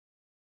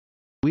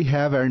We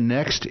have our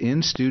next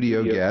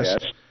in-studio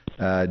guest,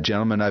 a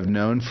gentleman I've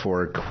known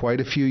for quite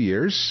a few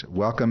years.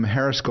 Welcome,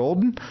 Harris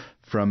Golden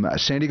from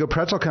San Diego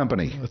Pretzel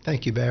Company. Well,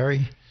 thank you,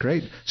 Barry.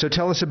 Great. So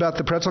tell us about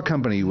the Pretzel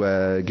Company.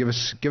 Give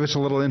us a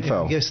little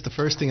info. Yeah, I guess the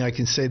first thing I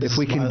can say... If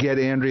we can get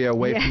Andrea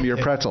away from your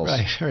pretzels.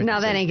 Right. No,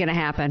 that ain't going to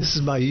happen. This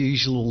is my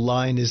usual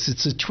line, is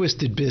it's a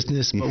twisted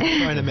business, but we're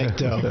trying to make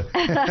dough.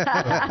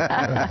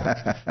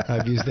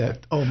 I've used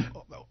that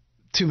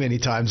too many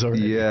times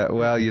already. Yeah,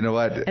 well, you know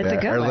what? It's a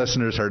good Our one.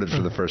 listeners heard it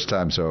for the first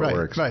time, so it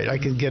works. Right, I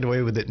can get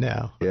away with it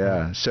now.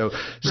 Yeah, so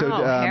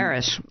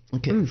Harris.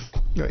 Okay.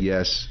 Right.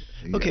 Yes.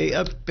 Okay,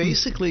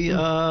 basically,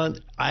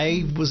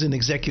 I was an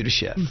executive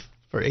chef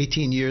for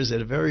 18 years at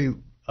a very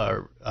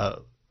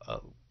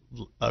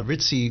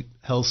ritzy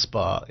health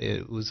spa.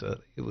 It was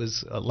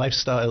a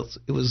lifestyle.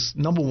 It was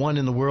number one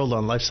in the world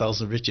on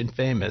Lifestyles of Rich and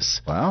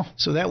Famous. Wow.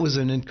 So that was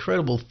an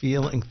incredible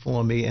feeling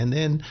for me. And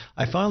then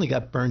I finally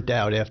got burnt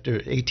out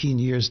after 18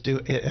 years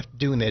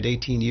doing that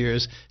 18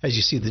 years. As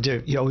you see,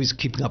 you're always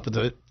keeping up with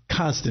the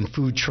constant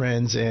food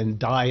trends and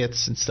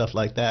diets and stuff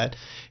like that.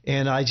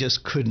 And I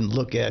just couldn't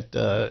look at,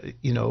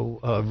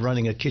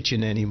 running a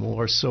kitchen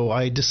anymore. So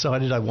I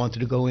decided I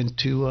wanted to go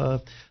into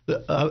a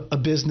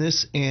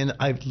business, and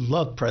I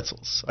love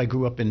pretzels. I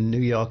grew up in New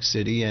York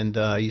City, and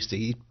I used to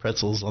eat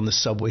pretzels on the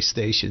subway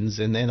stations.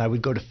 And then I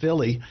would go to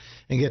Philly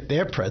and get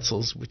their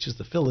pretzels, which is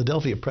the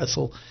Philadelphia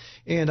pretzel.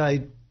 And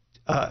I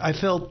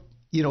felt,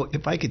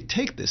 if I could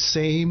take the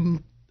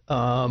same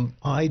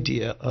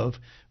idea of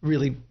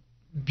really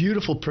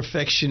beautiful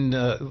perfection,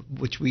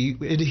 which we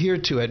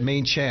adhered to at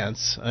Main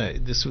Chance.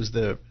 This was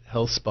the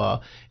health spa,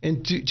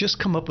 and to just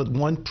come up with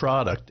one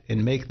product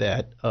and make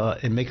that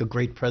and make a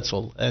great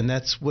pretzel. And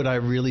that's what I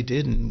really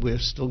did, and we're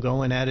still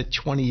going at it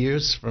 20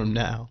 years from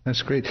now.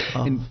 That's great.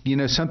 And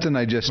something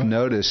I just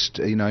noticed,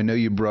 I know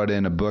you brought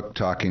in a book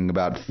talking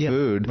about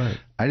food. Right.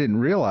 I didn't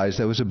realize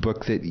that was a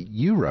book that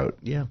you wrote.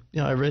 Yeah,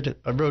 I read it.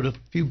 I wrote a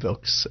few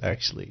books,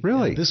 actually.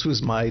 Really? This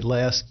was my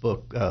last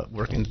book,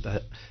 working at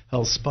the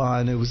health spa,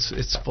 and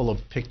it's full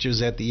of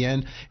pictures at the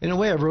end. In a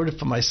way, I wrote it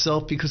for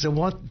myself because I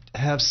want to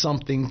have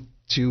something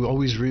to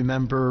always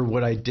remember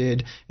what I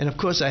did. And of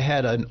course, I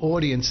had an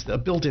audience, a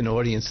built-in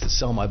audience to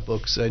sell my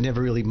books. I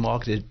never really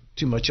marketed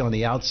too much on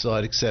the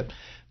outside,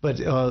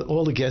 but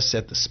all the guests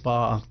at the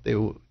spa, they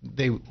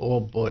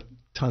all bought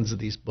tons of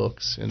these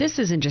books. And this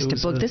isn't just a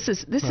book. This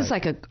is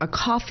like a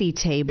coffee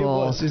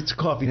table. It's a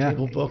coffee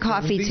table book.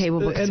 Coffee table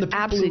book. And the people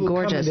absolutely who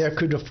gorgeous. Come in there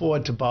could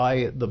afford to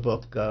buy the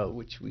book,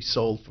 which we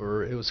sold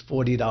for. It was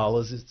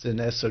 $40. It's an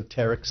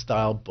esoteric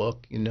style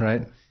book,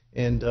 Right.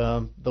 And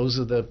those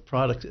are the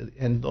products.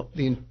 And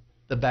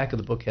the back of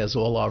the book has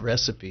all our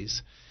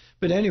recipes.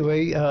 But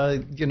anyway,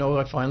 I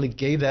finally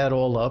gave that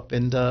all up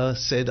and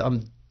said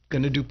I'm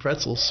going to do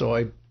pretzels.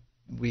 So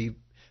we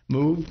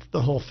moved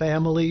the whole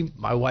family.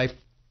 My wife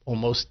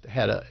almost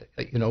had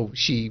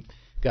she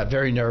got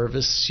very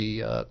nervous. She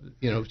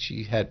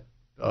had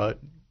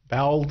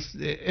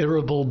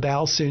irritable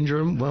bowel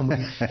syndrome when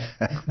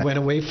we went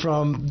away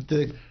from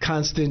the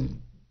constant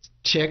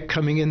check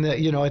coming in at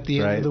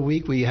the end of the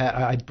week.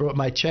 I brought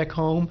my check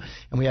home,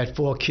 and we had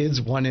 4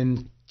 kids, one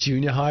in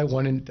junior high,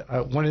 one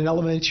in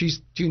elementary,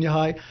 junior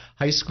high,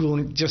 high school,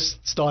 and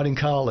just starting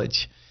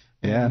college.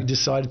 And we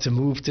decided to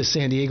move to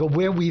San Diego,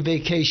 where we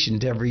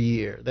vacationed every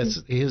year.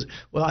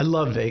 I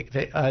love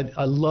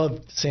I love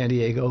San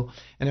Diego,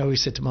 and I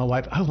always said to my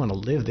wife, I want to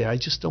live there. I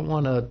just don't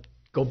want to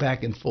go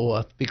back and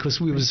forth because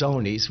we were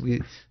zonies.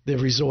 The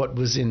resort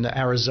was in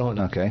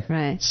Arizona. Okay.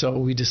 Right. So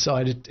we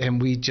decided,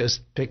 and we just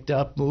picked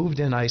up,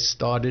 moved, and I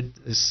started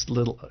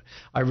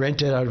I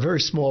rented a very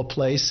small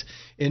place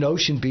in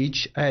Ocean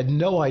Beach. I had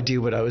no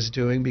idea what I was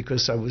doing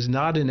because I was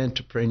not an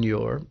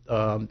entrepreneur.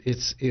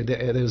 As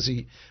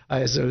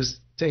I was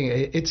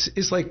saying,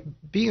 it's like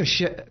being a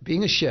chef.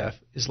 Being a chef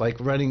is like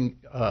running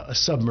a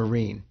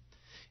submarine.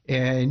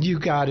 And you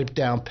got it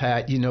down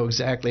pat. You know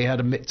exactly how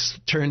to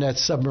turn that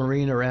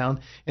submarine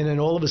around. And then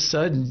all of a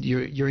sudden,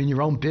 you're in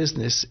your own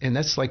business, and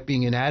that's like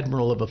being an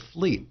admiral of a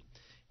fleet.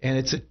 And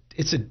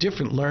it's a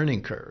different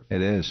learning curve.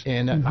 It is.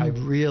 And I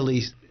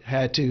really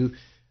had to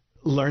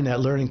learn that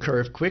learning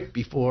curve quick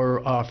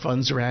before our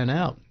funds ran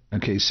out.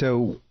 Okay,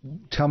 so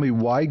tell me,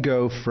 why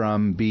go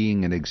from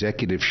being an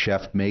executive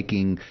chef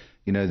making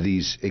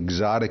these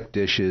exotic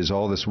dishes,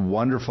 all this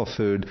wonderful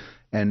food,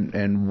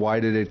 and why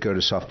did it go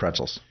to soft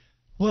pretzels?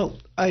 Well,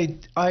 I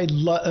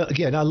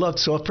love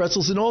soft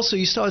pretzels, and also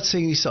you start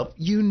saying to yourself,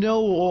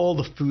 all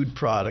the food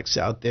products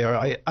out there.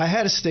 I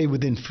had to stay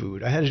within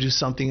food. I had to do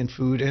something in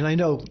food, and I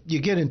know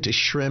you get into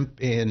shrimp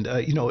and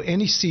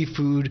any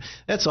seafood.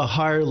 That's a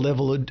higher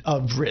level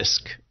of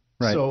risk.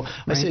 Right. So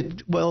I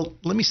said, well,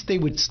 let me stay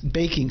with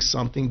baking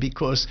something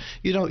because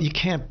you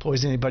can't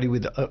poison anybody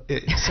with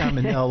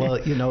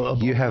salmonella.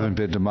 You haven't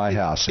been to my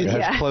house.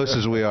 As close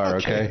as we are,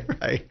 okay?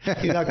 Right.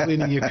 You're not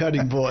cleaning your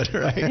cutting board,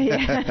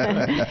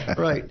 right?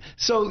 Right.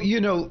 So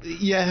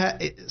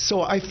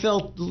So I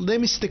felt,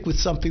 let me stick with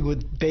something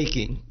with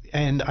baking,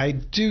 and I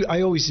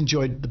always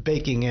enjoyed the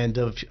baking end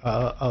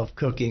of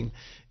cooking,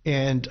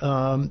 and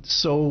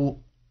so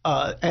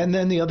And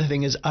then the other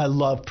thing is I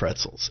love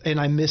pretzels, and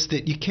I missed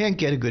it. You can't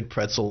get a good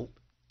pretzel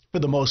for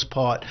the most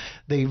part.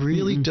 They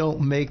really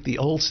don't make the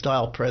old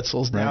style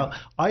pretzels. Right. Now,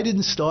 I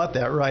didn't start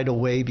that right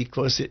away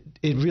because it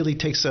really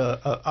takes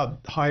a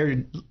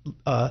higher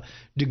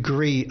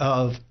degree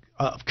of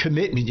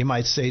commitment, you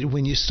might say,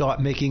 when you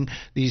start making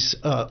these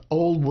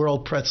old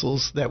world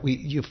pretzels that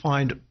you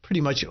find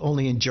pretty much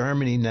only in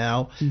Germany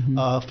now.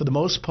 For the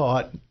most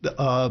part,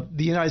 the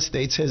United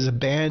States has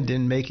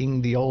abandoned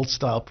making the old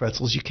style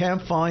pretzels. You can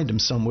find them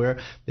somewhere.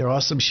 There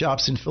are some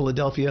shops in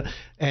Philadelphia,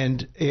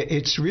 and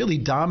it's really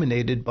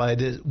dominated by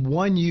this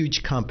one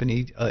huge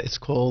company. It's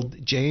called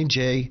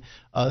J&J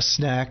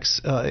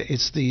Snacks.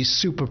 It's the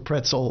super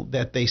pretzel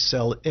that they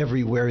sell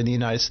everywhere in the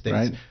United States.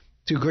 Right.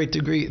 To a great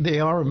degree, they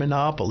are a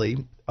monopoly.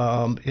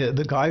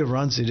 The guy who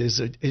runs it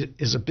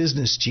is a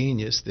business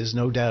genius. There's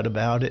no doubt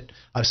about it.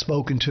 I've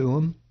spoken to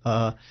him.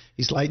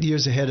 He's light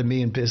years ahead of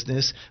me in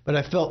business, but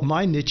I felt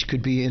my niche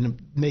could be in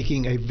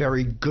making a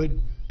very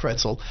good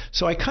pretzel.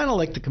 So I kind of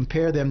like to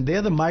compare them.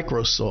 They're the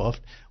Microsoft.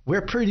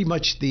 We're pretty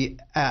much the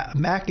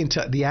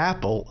Macintosh, the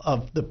Apple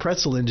of the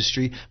pretzel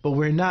industry, but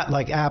we're not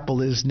like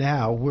Apple is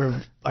now.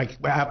 We're like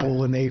Apple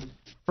when they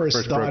first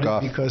started,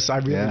 because I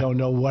really don't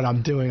know what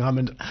I'm doing.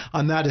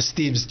 I'm not a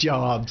Steve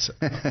Jobs.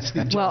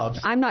 Well,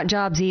 I'm not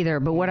Jobs either,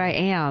 but what I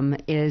am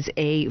is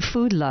a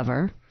food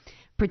lover,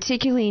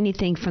 particularly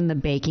anything from the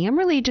baking. I'm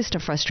really just a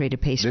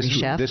frustrated pastry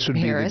chef. This would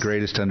Harris. be the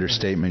greatest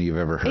understatement you've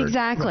ever heard.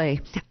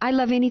 Exactly. Right. I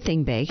love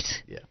anything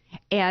baked. Yeah.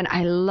 And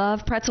I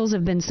love pretzels.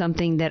 Have been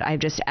something that I've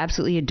just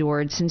absolutely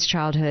adored since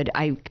childhood.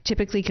 I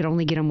typically could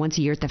only get them once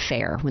a year at the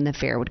fair. When the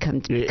fair would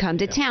come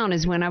to town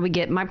is when I would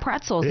get my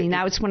pretzels. And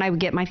now it's when I would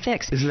get my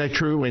fix. Isn't that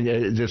true? When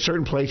there's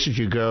certain places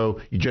you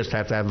go, you just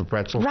have to have a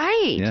pretzel.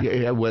 Right.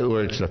 Yeah,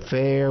 whether it's the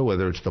fair,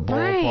 whether it's the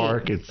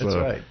ballpark. That's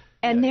right.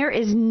 And there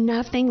is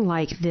nothing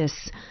like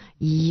this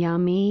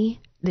yummy,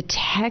 the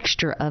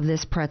texture of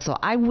this pretzel.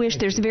 I wish,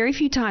 there's very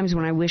few times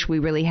when I wish we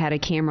really had a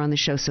camera on the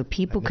show so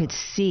people could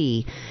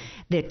see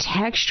the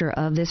texture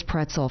of this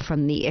pretzel.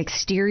 From the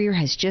exterior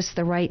has just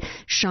the right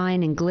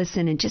shine and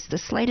glisten and just the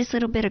slightest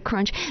little bit of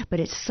crunch, but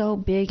it's so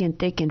big and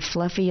thick and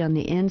fluffy on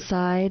the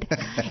inside.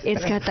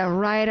 It's got the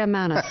right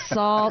amount of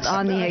salt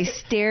on the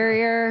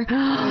exterior.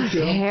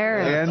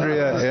 Harris.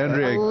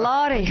 Andrea,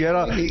 Lottie. get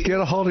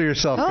a hold of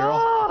yourself,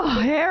 girl. Oh,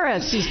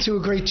 Harris. She's to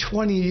a great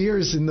 20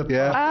 years in the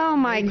Oh,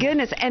 my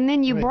goodness. And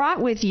then you brought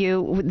with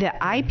you the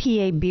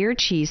IPA beer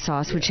cheese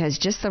sauce, which has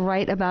just the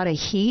right amount of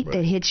heat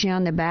that hits you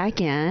on the back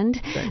end.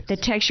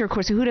 The texture, of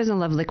course, who doesn't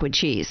love liquid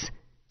cheese?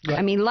 Right.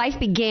 I mean, life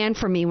began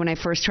for me when I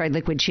first tried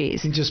liquid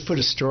cheese. You just put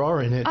a straw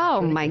in it. Oh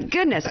my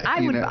goodness!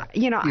 I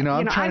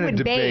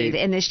would bathe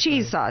in this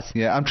cheese sauce.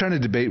 Yeah, I'm trying to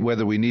debate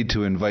whether we need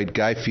to invite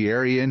Guy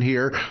Fieri in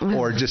here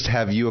or just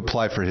have you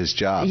apply for his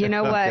job. You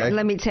know what?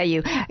 Let me tell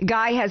you,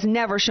 Guy has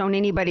never shown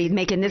anybody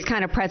making this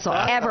kind of pretzel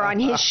ever on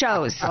his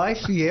shows. Guy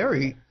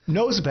Fieri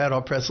knows about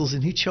our pretzels,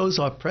 and he chose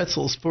our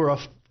pretzels for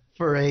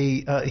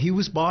a. He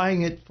was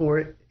buying it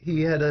for.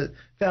 He had a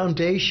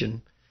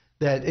foundation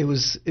that it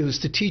was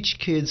to teach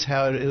kids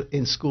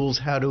in schools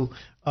how to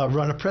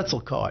run a pretzel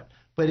cart,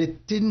 but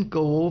it didn't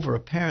go over.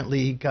 Apparently,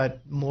 he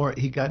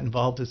got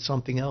involved with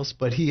something else.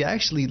 But he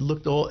actually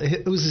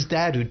it was his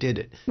dad who did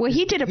it. Well,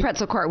 he did a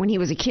pretzel cart when he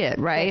was a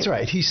kid, right? That's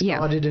right. He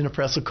started in a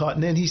pretzel cart,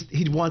 and then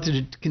he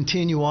wanted to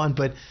continue on,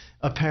 but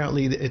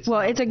apparently it's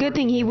a good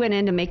thing he went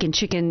into making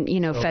chicken,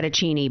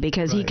 fettuccine,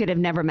 because he could have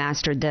never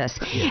mastered this.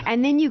 Yeah.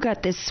 And then you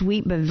got this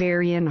sweet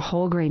Bavarian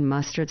whole grain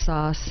mustard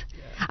sauce.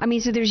 I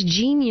mean, so there's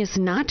genius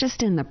not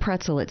just in the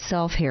pretzel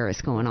itself,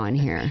 Harris, going on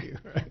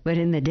here, but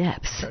in the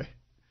depths. Right.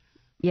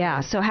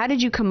 Yeah. So how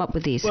did you come up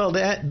with these? Well,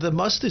 the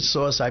mustard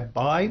sauce I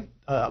buy,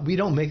 we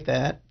don't make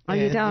that. Oh,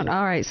 you don't?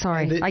 All right.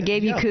 Sorry. I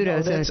gave you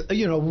kudos.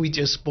 No, we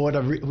just buy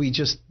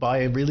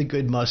a really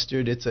good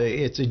mustard. It's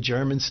a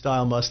German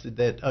style mustard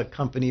that a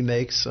company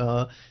makes.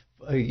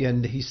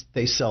 And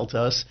they sell to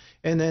us.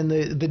 And then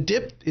the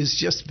dip is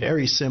just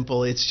very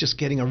simple. It's just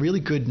getting a really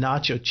good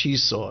nacho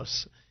cheese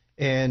sauce.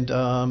 And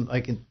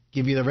I can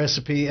give you the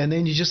recipe, and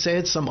then you just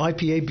add some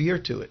IPA beer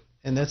to it,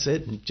 and that's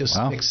it. And just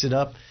mix it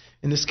up.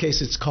 In this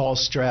case, it's Carl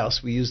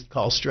Strauss. We used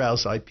Carl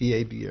Strauss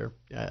IPA beer.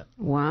 Yeah.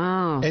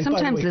 Wow. And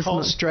sometimes by the way,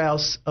 Carl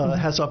Strauss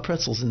has our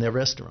pretzels in their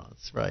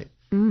restaurants, right?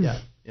 Yeah.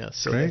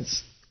 So great.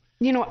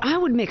 I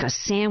would make a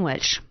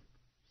sandwich.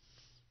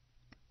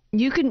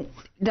 You can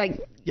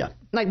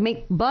like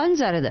make buns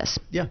out of this.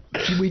 Yeah,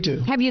 we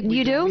do.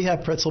 You do? We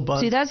have pretzel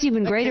buns. See, that's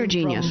even greater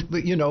genius.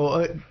 But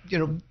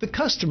the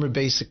customer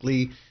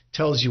basically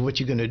tells you what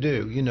you're going to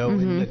do.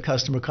 And the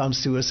customer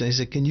comes to us and they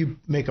say, "Can you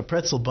make a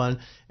pretzel bun?"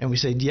 And we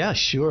say, "Yeah,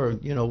 sure.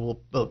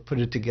 We'll put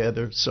it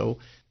together." So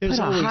there's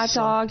put a always hot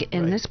dog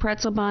in this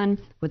pretzel bun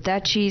with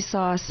that cheese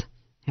sauce.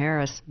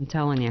 Harris, I'm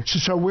telling you.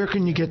 So where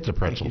can you get the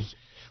pretzels?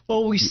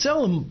 Well, we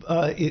sell them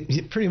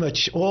pretty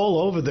much all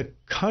over the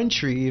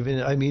country.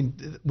 Even, I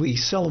mean, we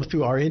sell them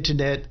through our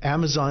internet.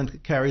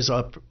 Amazon carries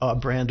our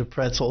brand of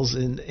pretzels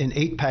in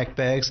 8-pack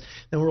bags.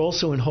 And we're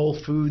also in Whole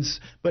Foods,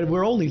 but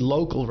we're only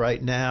local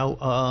right now.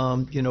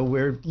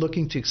 We're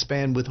looking to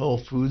expand with Whole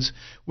Foods.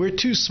 We're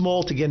too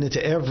small to get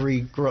into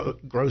every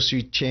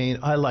grocery chain.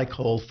 I like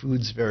Whole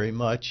Foods very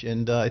much,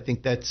 and I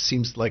think that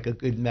seems like a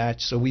good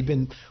match. So we've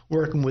been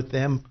working with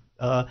them.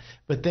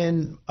 But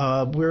then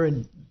we're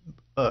in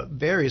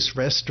various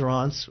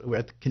restaurants. We're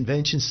at the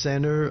convention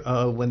center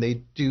when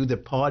they do the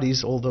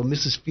parties, although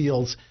Mrs.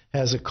 Fields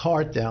has a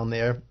cart down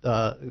there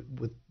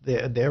with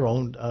their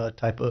own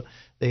type of,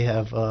 they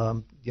have,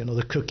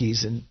 the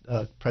cookies and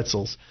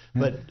pretzels.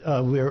 But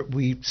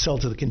we sell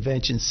to the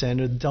convention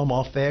center, the Del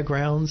Mar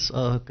Fairgrounds.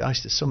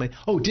 Gosh, there's so many.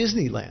 Oh,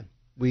 Disneyland.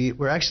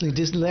 We're actually in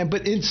Disneyland,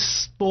 but in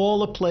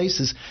smaller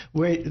places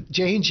where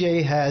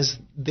J&J has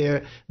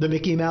the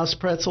Mickey Mouse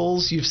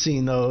pretzels. You've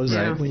seen those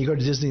when you go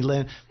to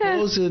Disneyland.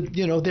 Those are,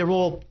 they're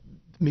all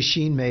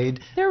machine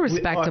made. They're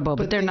respectable,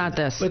 but they're not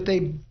this. But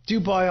they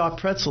do buy our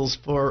pretzels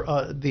for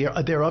their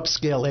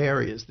upscale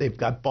areas. They've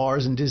got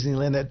bars in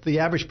Disneyland that the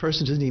average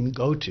person doesn't even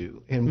go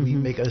to, and we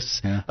make a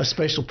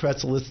special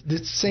pretzel. It's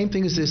the same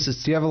thing as this.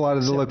 Do you have a lot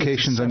of the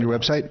locations on your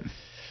website?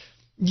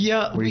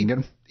 Yeah, where you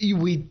can get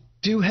them? We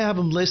do have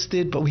them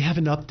listed, but we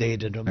haven't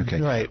updated them. Okay.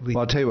 Right. Well,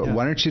 I'll tell you what.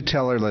 Why don't you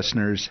tell our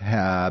listeners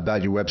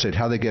about your website,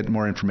 how they get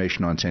more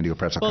information on San Diego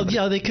Pretzel Company?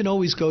 Well, yeah, they can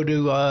always go to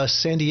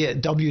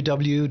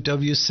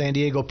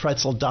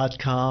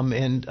www.sandiegoPretzel.com,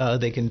 and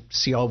they can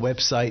see our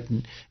website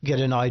and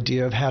get an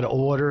idea of how to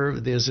order.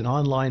 There's an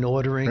online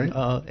ordering.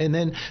 Right. And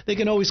then they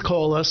can always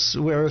call us.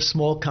 We're a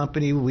small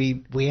company.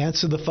 We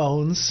answer the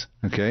phones.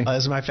 Okay.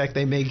 As a matter of fact,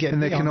 they may get.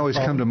 And they can always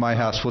come to my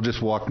house. We'll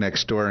just walk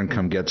next door and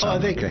come get some. Oh,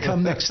 they can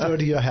come next door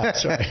to your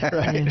house,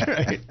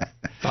 right.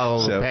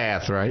 Follow the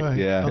path, right?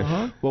 Yeah.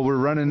 Uh-huh. Well, we're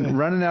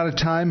running out of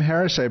time,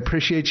 Harris. I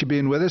appreciate you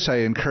being with us.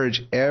 I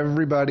encourage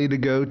everybody to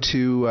go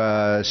to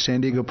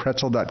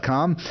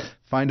sandiegopretzel.com,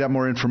 find out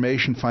more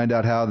information, find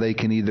out how they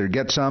can either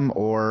get some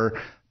or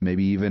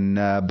maybe even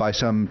buy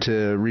some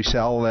to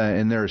resell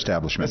in their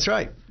establishment. That's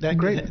right.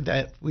 Great.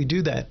 We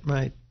do that,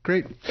 right.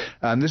 Great.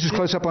 This is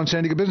Close Up on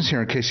San Diego Business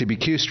here on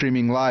KCBQ,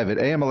 streaming live at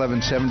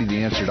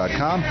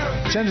AM1170theanswer.com.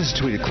 Send us a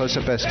tweet at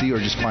CloseUpSD or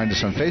just find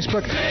us on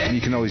Facebook. And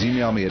you can always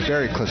email me at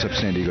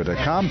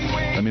barry@closeupsandiego.com.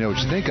 Let me know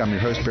what you think. I'm your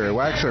host, Barry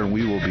Waxler, and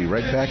we will be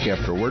right back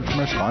after a word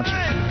from our sponsor.